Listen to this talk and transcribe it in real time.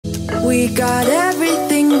We got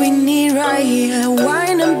everything we need right here.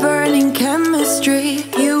 Wine and burning chemistry.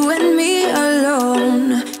 You and me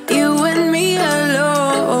alone. You and me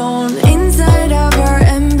alone. Inside of our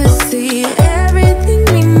embassy. Everything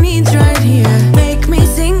we need's right here. Make me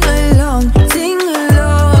sing along, sing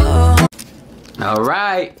along.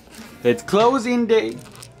 Alright, it's closing day.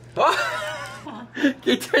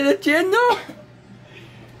 ¿Qué estás haciendo?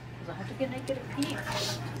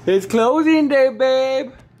 It's closing day,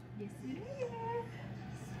 babe.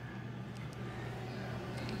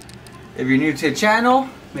 If you're new to the channel,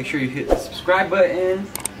 make sure you hit the subscribe button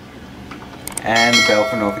and the bell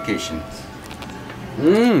for notifications.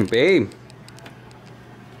 Babe.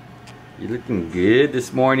 You're looking good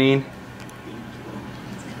this morning.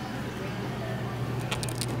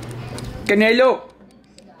 Canelo.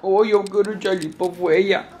 Oh, yo quiero salir por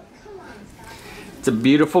fuera. It's a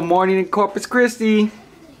beautiful morning in Corpus Christi.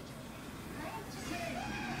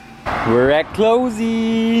 We're at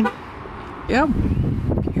closing. Yep.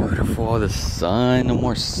 Beautiful, the sun, no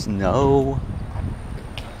more snow.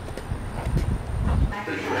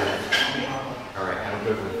 Alright, have a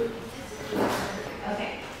good one.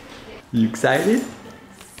 Okay. You excited?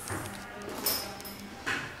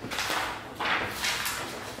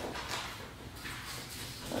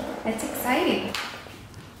 It's exciting.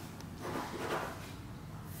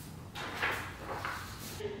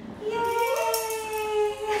 Yay!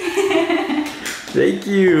 Thank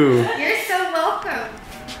you. You're so welcome.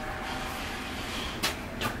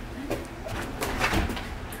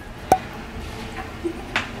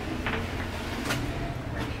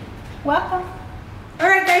 Welcome.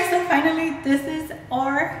 Alright guys, so finally this is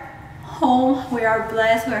our home. We are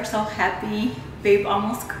blessed, we are so happy. Babe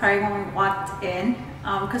almost cried when we walked in.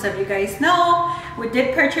 Because if you guys know, we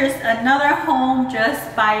did purchase another home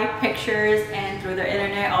just by pictures and through the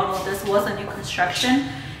internet. Although this was a new construction,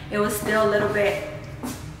 it was still a little bit,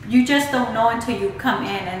 you just don't know until you come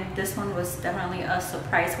in, and this one was definitely a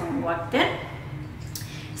surprise when we walked in.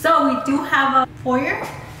 So we do have a foyer.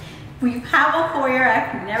 We have a foyer.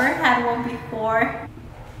 I've never had one before.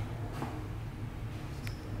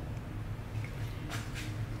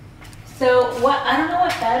 So what, I don't know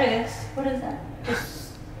what that is. What is that?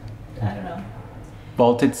 Just, I don't know.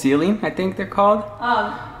 Vaulted ceiling, I think they're called.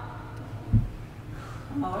 I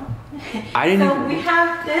didn't. So we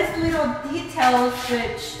have this little details,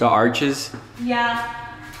 which the arches. Yeah.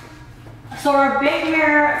 So our big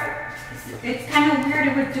mirror, it's kind of weird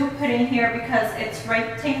if we do put in here because it's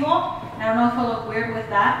rectangle. I don't know if it'll look weird with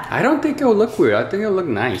that. I don't think it'll look weird. I think it'll look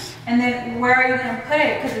nice. And then where are you gonna put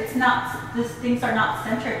it? Because it's not. These things are not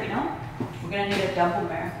centered, you know. We're gonna need a double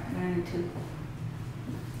mirror. We're gonna need two.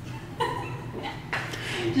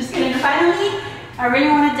 Just kidding. Finally, I really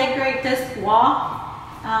want to decorate this wall.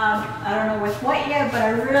 I don't know with what yet, but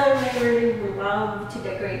I really would love to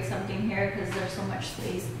decorate something here because there's so much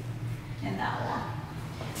space in that wall.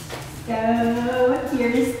 So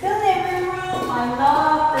here's the living room. I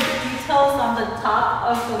love the details on the top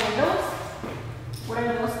of the windows. What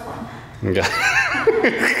are those called? I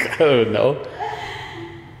don't know.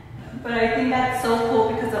 But I think that's so cool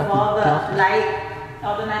because of all the light,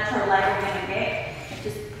 all the natural light we're gonna get. It's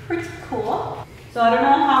just pretty cool. So I don't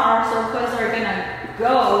know how our sofas are gonna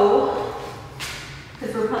go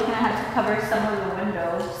because we're probably gonna have to cover some of the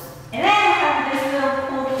windows. And then we have this little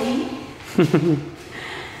cool thing.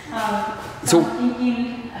 So I'm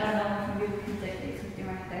thinking, I don't know, maybe we can decorate something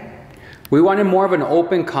right there. We wanted more of an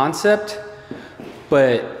open concept,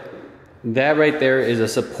 but that right there is a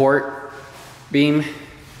support beam.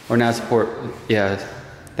 Or not support, yeah,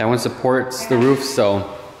 that one supports the roof,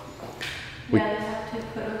 so we, yeah, they have to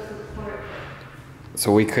put a support.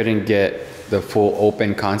 So we couldn't get the full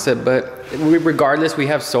open concept, but regardless, we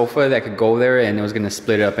have sofa that could go there and it was gonna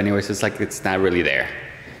split up anyway, so it's like it's not really there.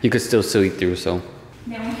 You could still see through, so.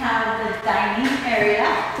 Then we have the dining area,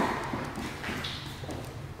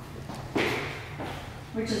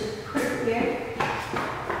 which is pretty big.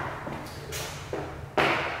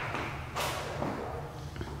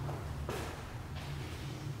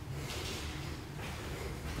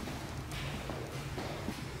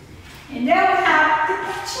 And then we have the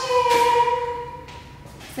kitchen.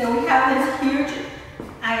 So we have this huge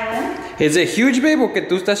island. Is it huge, babe, o que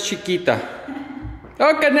tú estás chiquita?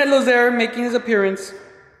 Oh, Canelo's there making his appearance.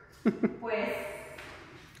 Pues,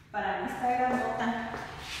 para mí está grandota.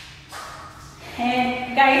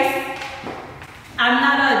 And guys, I'm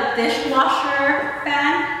not a dishwasher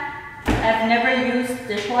fan. I've never used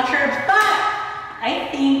dishwasher, but I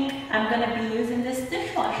think I'm gonna be using this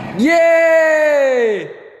dishwasher. Yay!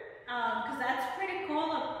 Because that's pretty cool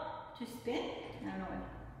to spin. I don't know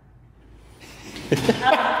what.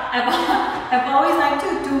 I've always liked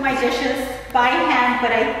to do my dishes by hand,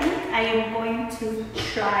 but I think I am going to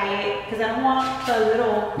try it because I don't want the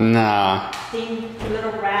little thing, the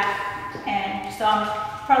little wrap, and so I'm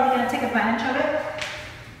probably gonna take advantage of it.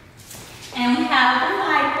 And we have the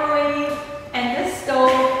microwave and this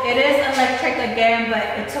stove. It is electric again,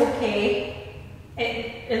 but it's okay.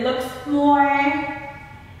 It looks more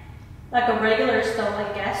like a regular stove,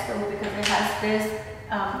 I guess, though, because it has this.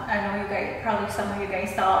 I know you guys, probably some of you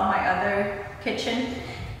guys saw my other kitchen,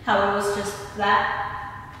 how it was just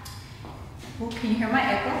flat. Ooh, can you hear my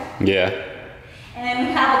echo? Yeah. And then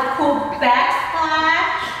we have a cool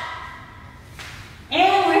backsplash.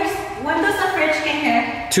 And when does the fridge get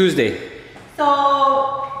here? Tuesday.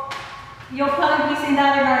 So you'll probably be seeing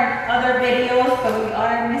that in our other videos, but we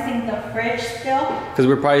are missing the fridge still. Because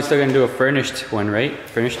we're probably still gonna do a furnished one, right?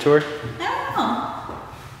 Furnished tour? I don't know.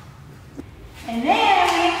 And then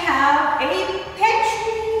we have a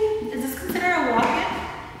pantry. Is this considered a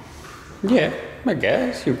walk-in? Yeah, I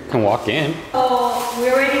guess. You can walk in. So we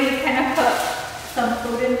already kind of put some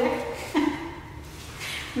food in there.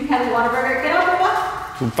 We have a Whataburger. Get over,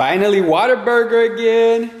 Papa. Finally, Whataburger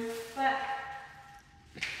again. But,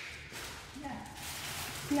 yeah.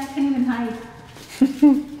 See, I can't even hide.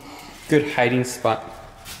 Good hiding spot.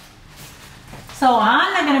 So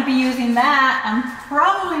I'm not gonna be using that. I'm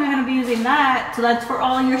probably not gonna be using that. So that's for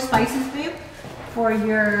all your spices, babe. For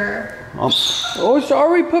your Oh,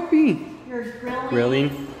 sorry, puppy. your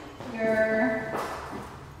Grilling. Your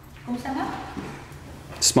 ¿cómo se llama?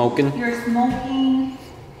 Smoking. Your smoking.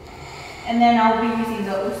 And then I'll be using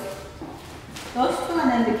those. Those two, and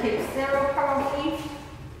then the kids zero probably.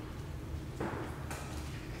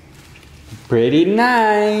 Pretty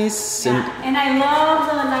nice. Yeah. And I love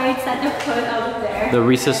the lights that they put out there. The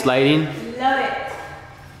recessed lighting. Love it.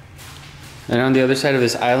 And on the other side of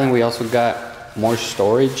this island, we also got more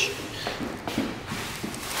storage.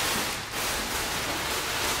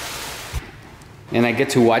 And I get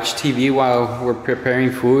to watch TV while we're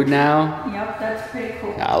preparing food now. Yep, that's pretty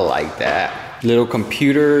cool. I like that. Little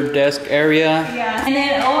computer desk area. Yeah. And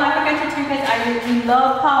then, oh, I forgot to tell you guys, I really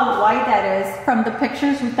love how wide that is. From the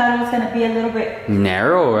pictures, we thought it was going to be a little bit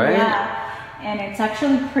Narrow, right? Yeah. And it's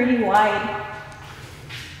actually pretty wide.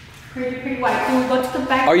 Pretty wide. Can we go to the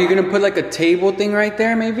back? Are you gonna put like a table thing right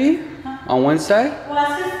there, maybe? Huh? On one side?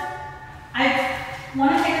 Well, it's just, I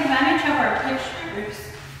want to take advantage of our pictures.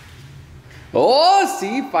 Oh,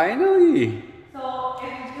 see, finally. So if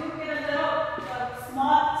you do get a little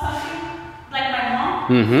small something, like my mom.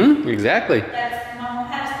 Mm-hmm, exactly. That's, my mom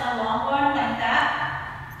has a long one like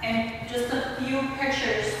that. And just a few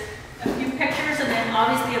pictures. And then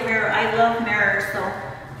obviously a mirror. I love mirrors, so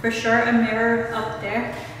for sure a mirror up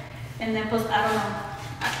there. And then plus, I don't know.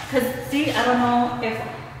 Because see, I don't know if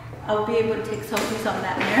I'll be able to take selfies on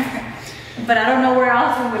that mirror. But I don't know where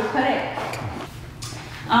else we would put it.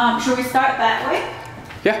 Should we start that way?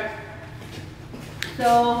 Yeah.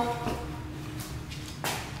 So,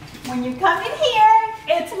 when you come in here,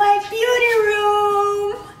 it's my beauty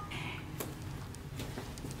room.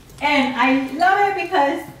 And I love it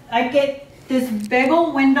because I get this big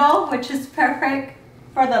old window, which is perfect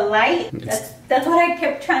for the light. That's what I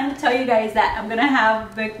kept trying to tell you guys, that I'm gonna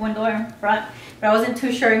have a big window in front, but I wasn't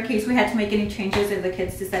too sure in case we had to make any changes if the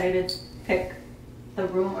kids decided to pick the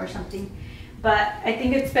room or something. But I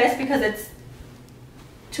think it's best because it's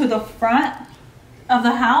to the front of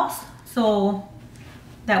the house, so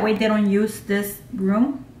that way they don't use this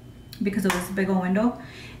room because of this big old window.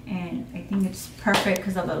 And I think it's perfect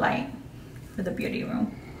because of the light for the beauty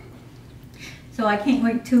room. So I can't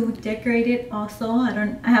wait to decorate it also.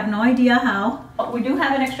 I have no idea how. But we do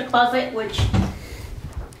have an extra closet, which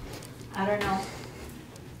I don't know.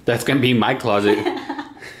 That's gonna be my closet.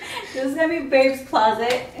 This is gonna be Babe's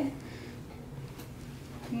closet.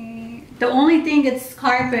 The only thing is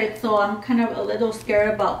carpet, so I'm kind of a little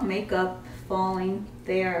scared about makeup falling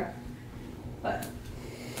there. But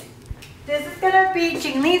this is gonna be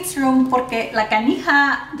Jingli's room porque la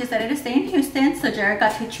canija decided to stay in Houston, so Jared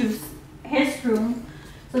got to choose his room.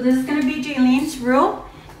 So this is gonna be Jingli's room,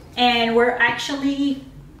 and we're actually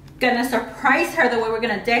gonna surprise her the way we're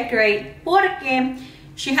gonna decorate porque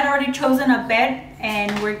she had already chosen a bed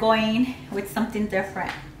and we're going with something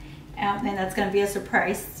different. And that's gonna be a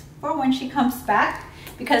surprise for when she comes back,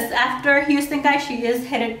 because after Houston, guys, she is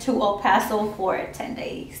headed to El Paso for 10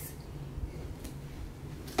 days.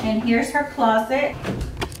 And here's her closet.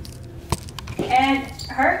 And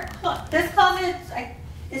this closet,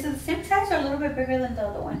 is it the same size or a little bit bigger than the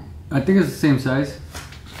other one? I think it's the same size.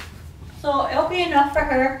 So it'll be enough for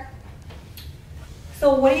her.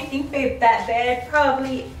 So what do you think, babe? That bed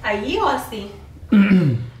probably allí o así?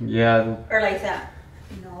 Yeah. Or like that.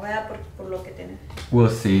 No, por lo que tiene. We'll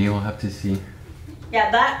see. We'll have to see.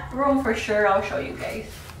 Yeah, that room for sure. I'll show you guys.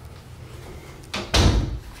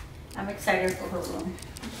 I'm excited for her room.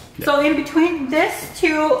 Yeah. So in between this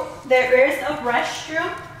two, there is a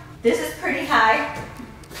restroom. This is pretty high.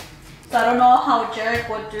 So I don't know how Jared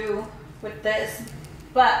would do with this,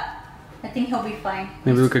 but I think he'll be fine.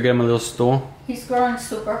 Maybe we could get him a little stool. He's growing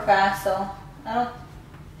super fast, so I don't.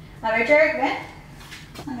 Alright, Jared, Ben?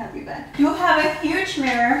 I'm gonna be bad. You have a huge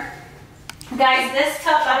mirror. Guys, this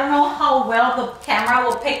tub, I don't know how well the camera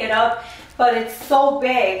will pick it up, but it's so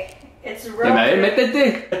big. It's real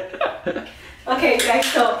big. Okay, guys,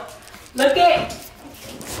 so look at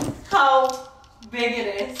how big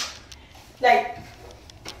it is. Like,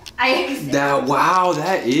 wow,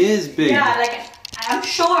 that is big. Yeah, like I'm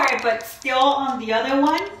sure, but still on the other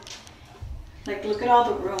one, like look at all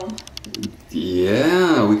the room.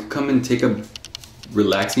 Yeah, we could come and take a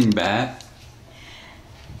relaxing bath.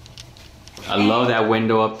 I love that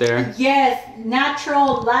window up there. Yes,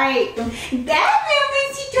 natural light.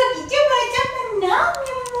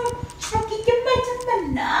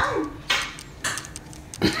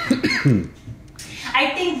 I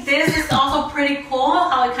think this is also pretty cool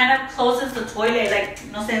how it kind of closes the toilet, like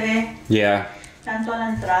no se ve. Yeah. Tanto a la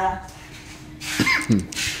entrada.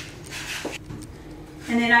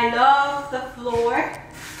 And then I love the floor.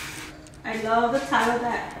 I love the tile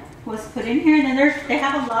that was put in here. And then they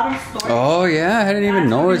have a lot of storage. Oh yeah, I didn't even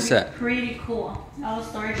notice that. Pretty cool. All the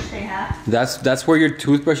storage they have. That's where your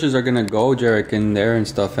toothbrushes are gonna go, Jarek, in there and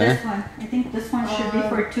stuff, eh? This one. I think this one should be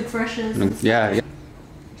for toothbrushes. Yeah.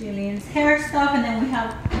 Jillian's hair stuff, and then we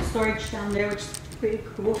have storage down there, which is pretty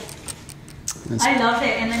cool. I love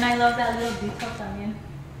it, and then I love that little detail también.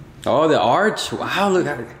 Oh, the arch! Wow, look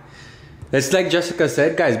at it. It's like Jessica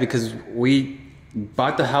said, guys, because we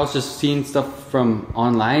bought the house just seeing stuff from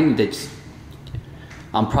online.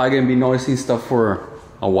 I'm probably gonna be noticing stuff for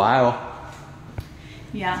a while.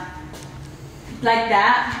 Yeah, like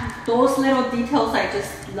that. Those little details I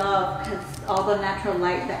just love because all the natural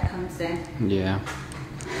light that comes in. Yeah.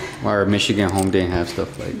 Our Michigan home didn't have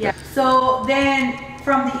stuff like that. So then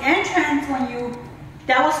from the entrance,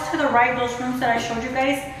 that was to the right, those rooms that I showed you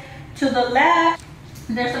guys. To the left,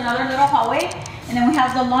 there's another little hallway. And then we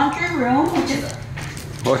have the laundry room, which is,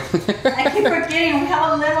 I keep forgetting, we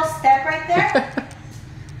have a little step right there.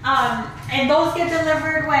 And those get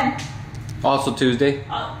delivered when? Also Tuesday.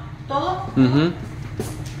 Todo? Mm-hmm.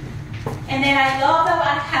 And then I love that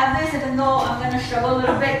I have this, even though I'm going to struggle a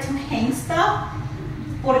little bit to hang stuff.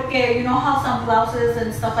 Porque you know how some blouses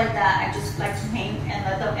and stuff like that, I just like to hang and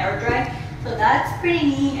let them air dry. So that's pretty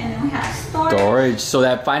neat. And then we have storage. So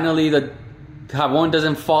that finally the jabón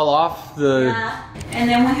doesn't fall off the... Yeah. And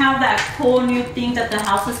then we have that cool new thing that the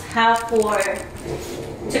houses have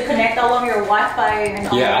to connect all of your Wi-Fi and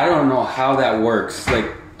all that. I don't know how that works. Like,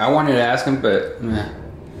 I wanted to ask him, but...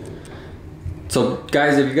 So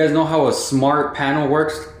guys, if you guys know how a smart panel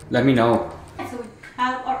works, let me know. So we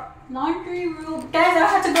have our laundry room. Guys, I don't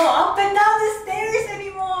have to go up and down the stairs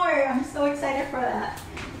anymore. I'm so excited for that.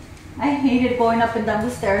 I hated going up and down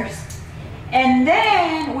the stairs. And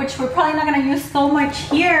then, which we're probably not gonna use so much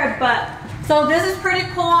here, but so this is pretty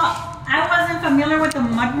cool. I wasn't familiar with the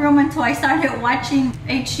mudroom until I started watching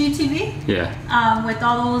HGTV. Yeah. With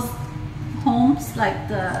all those homes, like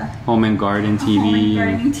the home and garden TV. Home and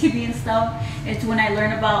gardening TV and stuff. It's when I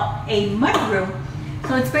learned about a mudroom.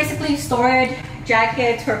 So it's basically storage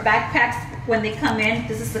jackets or backpacks when they come in.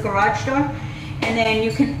 This is the garage door. And then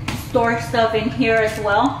you can store stuff in here as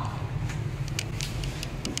well.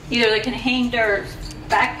 Either they can hang their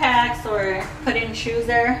backpacks or put in shoes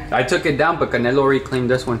there. I took it down, but Canelo reclaimed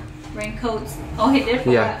this one. Raincoats. Oh, he did?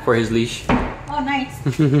 For his leash. Oh, nice.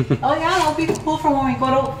 Oh, yeah, that'll be cool for when we go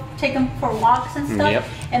to take them for walks and stuff. Yep.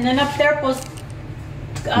 And then up there was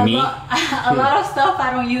a lot of stuff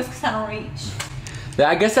I don't use because I don't reach. Yeah,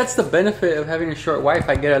 I guess that's the benefit of having a short wife.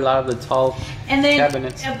 I get a lot of the tall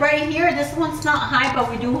cabinets. Right here, this one's not high, but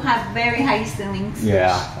we do have very high ceilings.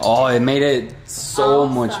 Yeah. Oh, it made it so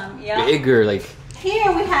much bigger. Like here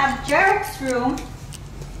we have Jarek's room.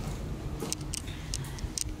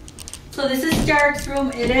 So this is Jarek's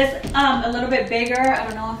room. It is a little bit bigger. I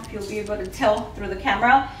don't know if you'll be able to tell through the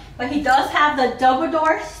camera, but he does have the double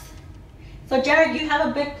doors. So Jarek, you have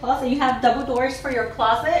a big closet. You have double doors for your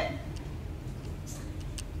closet.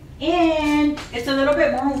 And it's a little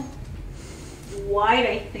bit more wide,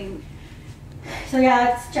 I think. So yeah,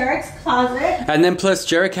 that's Jarek's closet. And then plus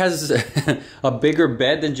Jarek has a bigger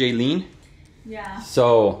bed than Jaylene. Yeah.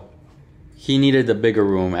 So he needed the bigger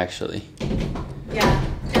room actually. Yeah,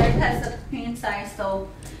 Jarek has a queen size, so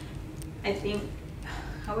I think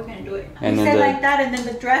how we're gonna do it. And He then said the- like that, and then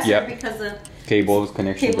the dresser, Yep. because the Cables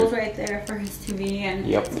connection. cable's right there for his TV and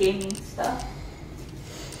Yep. his gaming stuff.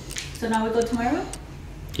 So now we go to my room.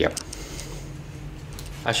 Yep.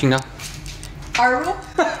 Ashina. Our room.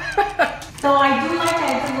 So I do like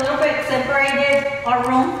that it's a little bit separated our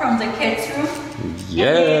room from the kids' room.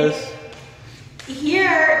 Yes.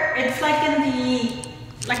 Here it's like in the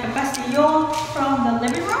like a pasillo from the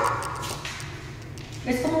living room.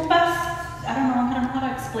 It's como I don't know how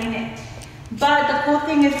to explain it. But the cool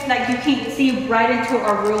thing is like you can see right into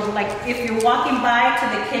our room. Like if you're walking by to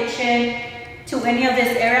the kitchen, to any of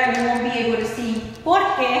this area, you won't be able to see.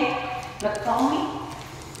 Porque, look, follow me.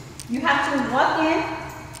 You have to walk in,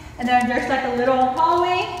 and then there's like a little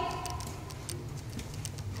hallway,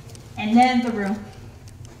 and then the room.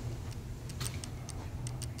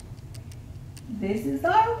 This is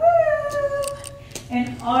our room,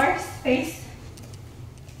 and our space,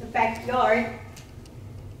 the backyard.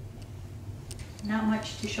 Not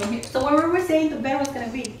much to show here. So where were we saying the bed was gonna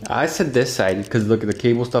be? I said this side because look, the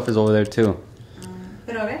cable stuff is over there too.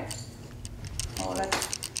 Pero ve. Oh, that's.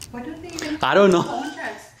 What do they even? I don't know. Phone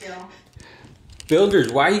jacks still.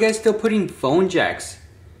 Builders, why are you guys still putting phone jacks?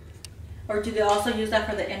 Or do they also use that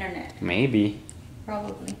for the internet? Maybe.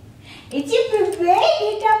 Probably. It's your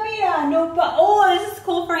birthday, no, but oh, this is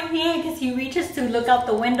cool for him because he reaches to look out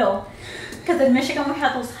the window. Because in Michigan we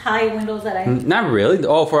have those high windows that I. Not really.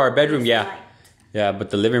 Oh, for our bedroom, yeah. like. Yeah, but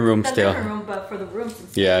the living room The still. living room, but for the rooms and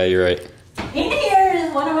stuff. Yeah, you're right. In here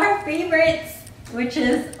is one of our favorites, which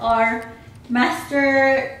is our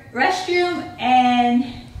master restroom and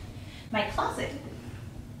my closet.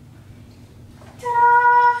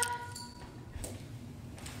 Ta-da!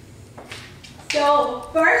 So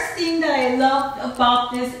first thing that I love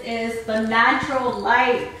about this is the natural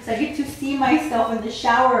light, because I get to see myself in the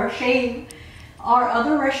shower or shave. Our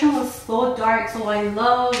other restroom was so dark, so I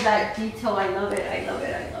love that detail. I love it, I love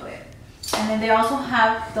it, I love it. And then they also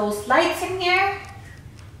have those lights in here.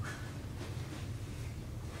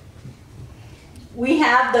 We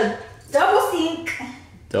have the double sink.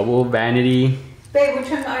 Double vanity. Babe, which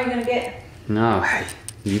one are you gonna get? No,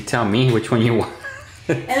 you tell me which one you want.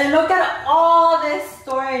 And then look at all this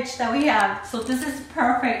storage that we have. So this is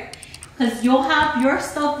perfect because you'll have your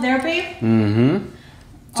stuff there, babe. Mm-hmm.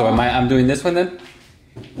 So I'm doing this one then?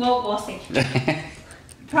 Well, we'll see.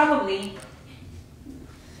 Probably.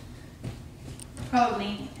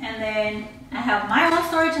 And then I have my own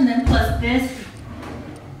storage and then plus this.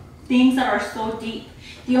 Things that are so deep.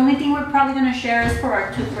 The only thing we're probably gonna share is for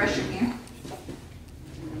our toothbrush in here.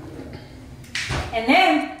 And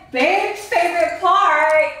then, babe's favorite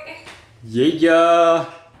part. Yeah.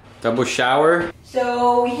 Double shower.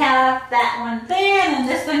 So we have that one there and then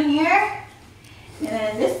this one here. And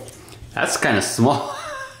then this. That's kind of small.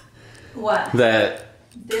 What? That.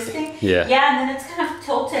 This thing? Yeah. Yeah, and then it's kind of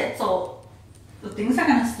tilted, so the things are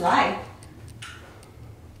gonna slide.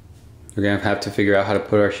 We're gonna have to figure out how to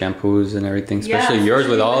put our shampoos and everything, especially yours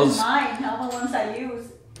with all. Mine, all the ones I use.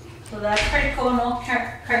 So that's pretty cool. No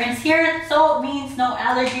curtains here, so it means no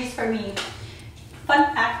allergies for me.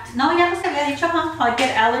 Fun fact. No, ya no se había dicho, huh? I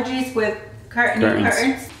get allergies with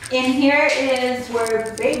curtains. In here is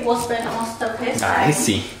where Babe will spend most of his time. I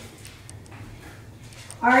see.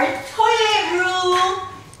 Our toilet room.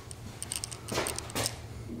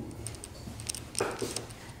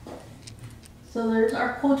 So there's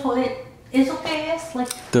our cool toilet. It's okay, it's like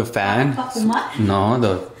The fan? much.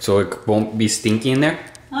 No, so it won't be stinky in there?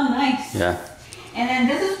 Oh, nice. Yeah. And then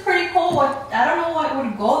this is pretty cool. I don't know what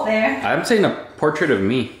would go there. I'm saying a portrait of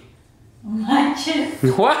me. Lunches.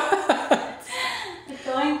 What?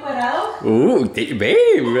 Going put out. Ooh,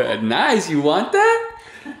 babe, nice. You want that?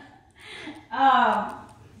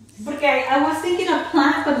 Porque I was thinking of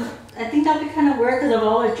plant, but I think that'd be kind of weird because of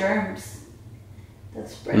all the germs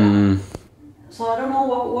that's spread out. So I don't know,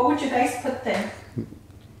 what would you guys put there?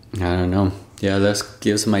 I don't know. Yeah, let's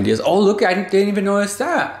give some ideas. Oh, look, I didn't even notice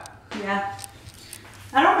that. Yeah.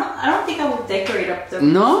 I don't know. I don't think I would decorate up there.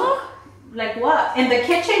 No? Like what? In the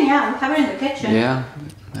kitchen? Yeah, we have it in the kitchen. Yeah,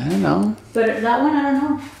 I don't know. But that one, I don't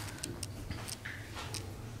know.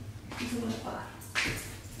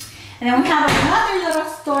 And then we have another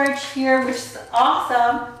little storage here, which is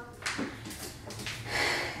awesome.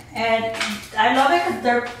 And I love it because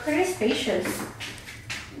they're pretty spacious.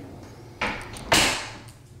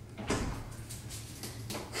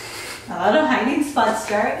 A lot of hiding spots,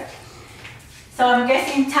 right? So I'm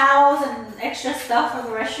guessing towels and extra stuff for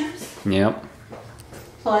the restrooms. Yep.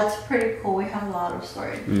 So that's pretty cool. We have a lot of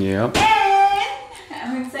storage. Yep. And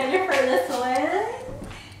I'm excited for this one.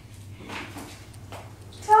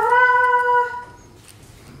 Ta-da!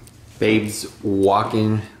 Babe's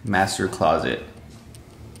walk-in master closet.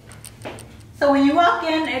 So when you walk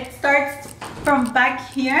in, it starts from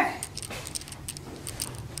back here.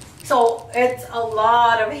 So it's a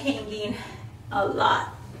lot of hanging, a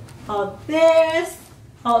lot. All this,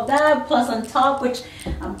 all that, plus on top, which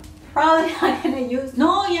I'm probably not gonna use.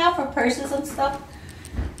 No, yeah, for purses and stuff.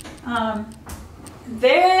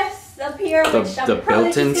 This up here, which I'm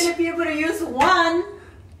probably just gonna be able to use one.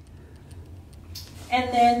 And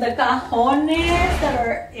then the cajones that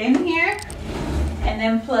are in here. And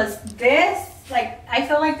then plus this, like, I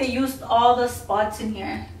feel like they used all the spots in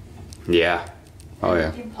here. Yeah. Oh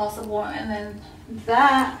yeah. Impossible. And then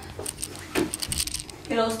that.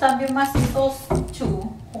 Que los también macizos to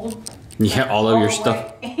hold. Yeah, all of your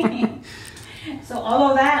stuff. So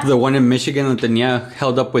all of that. The one in Michigan that Tania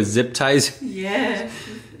held up with zip ties. Yes,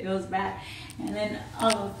 it was bad. And then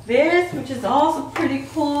all of this, which is also pretty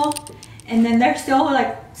cool. And then there's still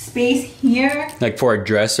like space here. Like for a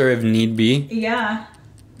dresser if need be. Yeah.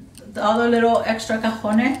 The other little extra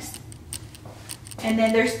cajones. And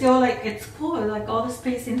then there's still like, it's cool, like all the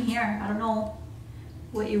space in here. I don't know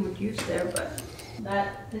what you would use there, but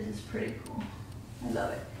this is pretty cool. I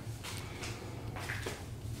love it.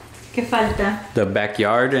 ¿Qué falta? The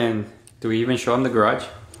backyard, and do we even show them the garage?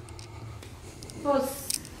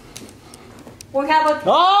 We have a...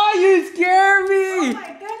 Oh, you scared me! Oh my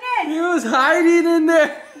goodness! He was hiding in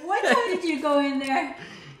there. What time did you go in there?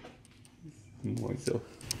 More so.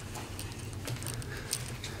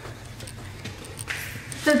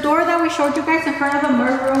 The door that we showed you guys in front of the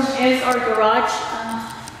mudroom is our garage.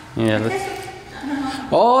 Yeah.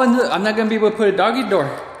 Oh, and I'm not gonna be able to put a doggy door.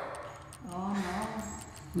 Oh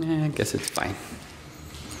no. Yeah, I guess it's fine.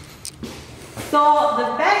 So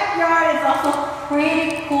the backyard is also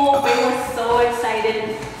pretty cool. We were so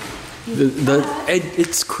excited.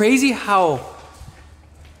 It's crazy how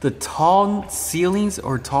the tall ceilings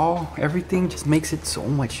or tall everything just makes it so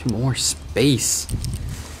much more space.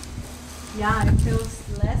 Yeah, it feels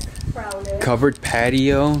less crowded. Covered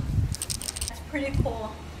patio. It's pretty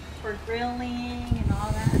cool for grilling and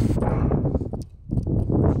all that.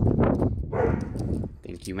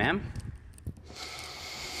 Thank you, ma'am.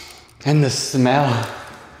 And the smell.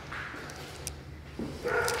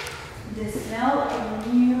 The smell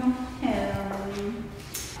of new home.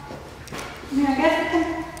 I mean, I guess we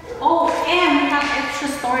can... Oh, and we have extra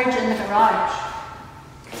storage in the garage.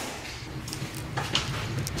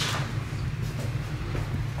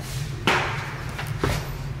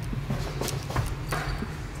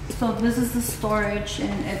 So this is the storage,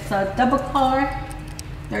 and it's a double car.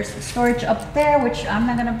 There's the storage up there, which I'm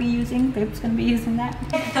not gonna be using. Babe's gonna be using that.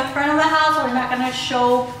 The front of the house, we're not gonna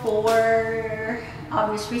show for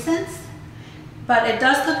obvious reasons, but it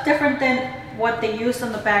does look different than what they used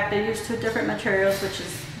on the back. They used two different materials, which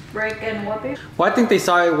is brick and what, babe? Well, I think they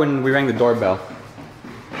saw it when we rang the doorbell.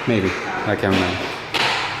 Maybe, I can't remember.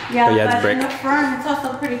 Yeah, but but it's brick. in the front, it's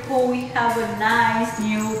also pretty cool. We have a nice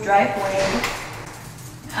new driveway.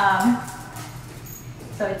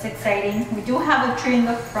 So it's exciting. We do have a tree in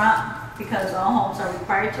the front because all homes are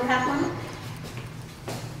required to have one.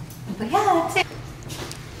 But yeah, that's it.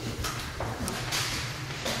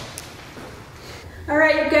 All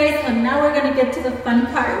right, you guys, so now we're gonna get to the fun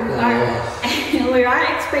part. We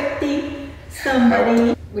are expecting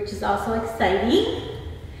somebody, which is also exciting.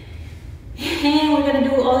 And we're gonna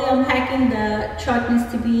do all the unpacking. The truck needs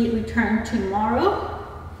to be returned tomorrow.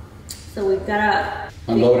 So we've gotta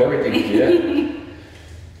unload everything, yeah.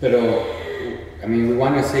 But I mean, we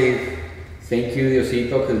want to say thank you,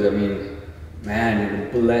 Diosito, because I mean, man,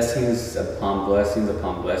 blessings upon blessings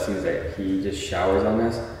upon blessings that He just showers on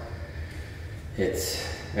us.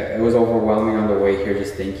 It was overwhelming on the way here,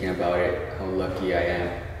 just thinking about it. How lucky I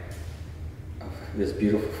am of this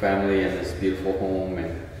beautiful family and this beautiful home,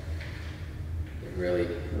 and really,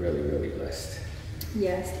 really, really blessed.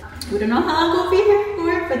 Yes. We don't know how long we'll be here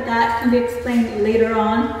for, but that can be explained later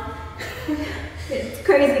on. It's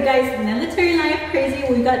crazy, guys. Military life, crazy.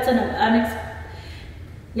 We got some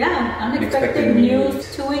unexpected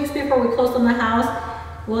news 2 weeks before we closed on the house.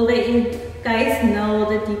 We'll let you guys know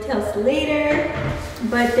the details later.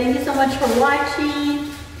 But thank you so much for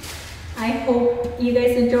watching. I hope you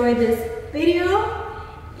guys enjoyed this video.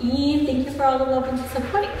 And thank you for all the love and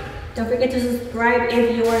support. Don't forget to subscribe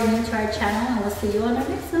if you are new to our channel, and we'll see you on our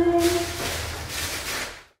next one.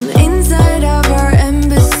 Inside of our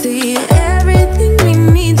embassy.